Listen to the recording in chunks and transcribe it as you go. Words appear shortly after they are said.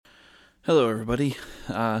Hello, everybody.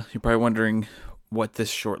 You're probably wondering what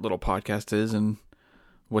this short little podcast is and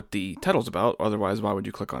what the title's about. Otherwise, why would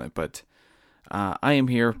you click on it? But I am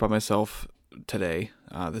here by myself today.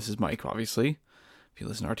 This is Mike, obviously. If you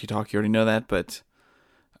listen to RT Talk, you already know that. But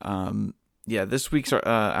this week's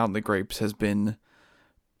Out in the Grapes has been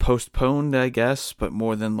postponed, I guess, but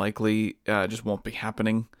more than likely just won't be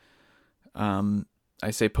happening.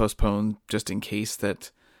 I say postponed just in case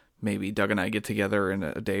that maybe Doug and I get together in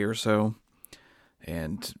a day or so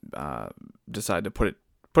and decide to put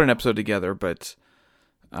an episode together. But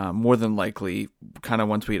more than likely, kind of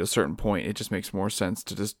once we hit a certain point, it just makes more sense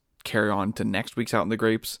to just carry on to next week's Out in the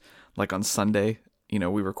Grapes, like on Sunday. You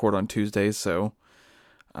know, we record on Tuesdays, so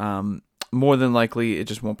more than likely, it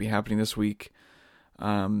just won't be happening this week.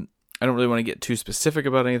 I don't really want to get too specific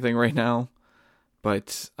about anything right now,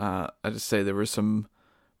 but I just say there was some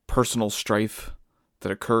personal strife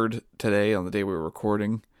that occurred today on the day we were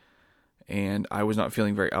recording, and I was not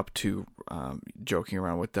feeling very up to joking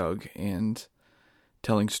around with Doug and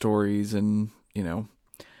telling stories and, you know,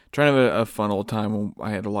 trying to have a fun old time. I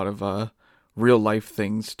had a lot of real life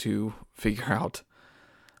things to figure out.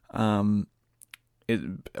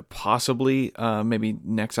 It possibly maybe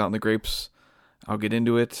next Out in the Grapes I'll get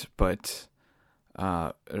into it, but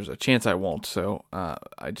there's a chance I won't. So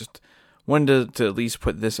I just wanted to at least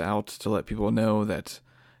put this out to let people know that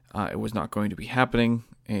it was not going to be happening,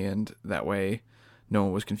 and that way no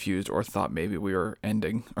one was confused or thought maybe we were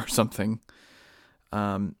ending or something.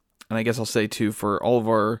 And I guess I'll say too, for all of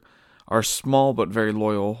our small but very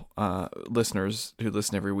loyal listeners who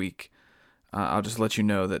listen every week, I'll just let you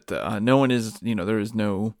know that no one is, there is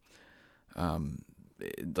no,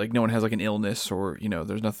 like no one has like an illness or,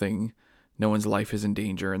 there's nothing, no one's life is in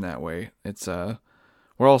danger in that way. It's,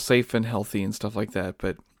 we're all safe and healthy and stuff like that,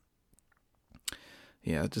 but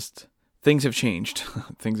yeah, just things have changed.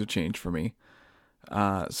 Things have changed for me.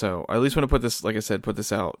 So I at least want to put this, like I said, put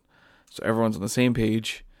this out so everyone's on the same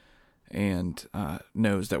page and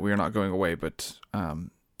knows that we are not going away. But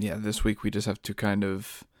this week we just have to kind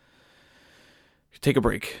of take a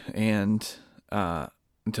break and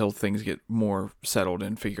until things get more settled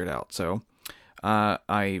and figured out. So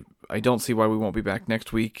I don't see why we won't be back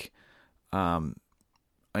next week.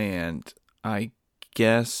 And I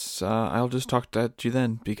guess I'll just talk to you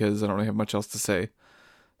then because I don't really have much else to say.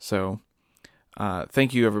 So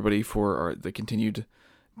thank you everybody for the continued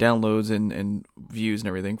downloads and views and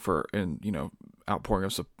everything outpouring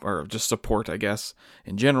of or just support, I guess,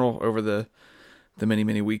 in general over the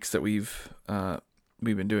many weeks that we've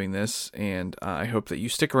been doing this. And I hope that you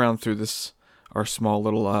stick around through this, our small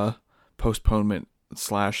little postponement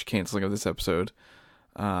 / canceling of this episode,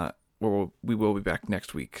 where we will be back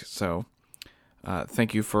next week. So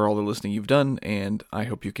thank you for all the listening you've done, and I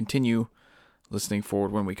hope you continue listening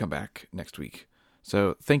forward when we come back next week.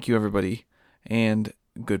 So thank you, everybody, and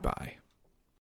goodbye.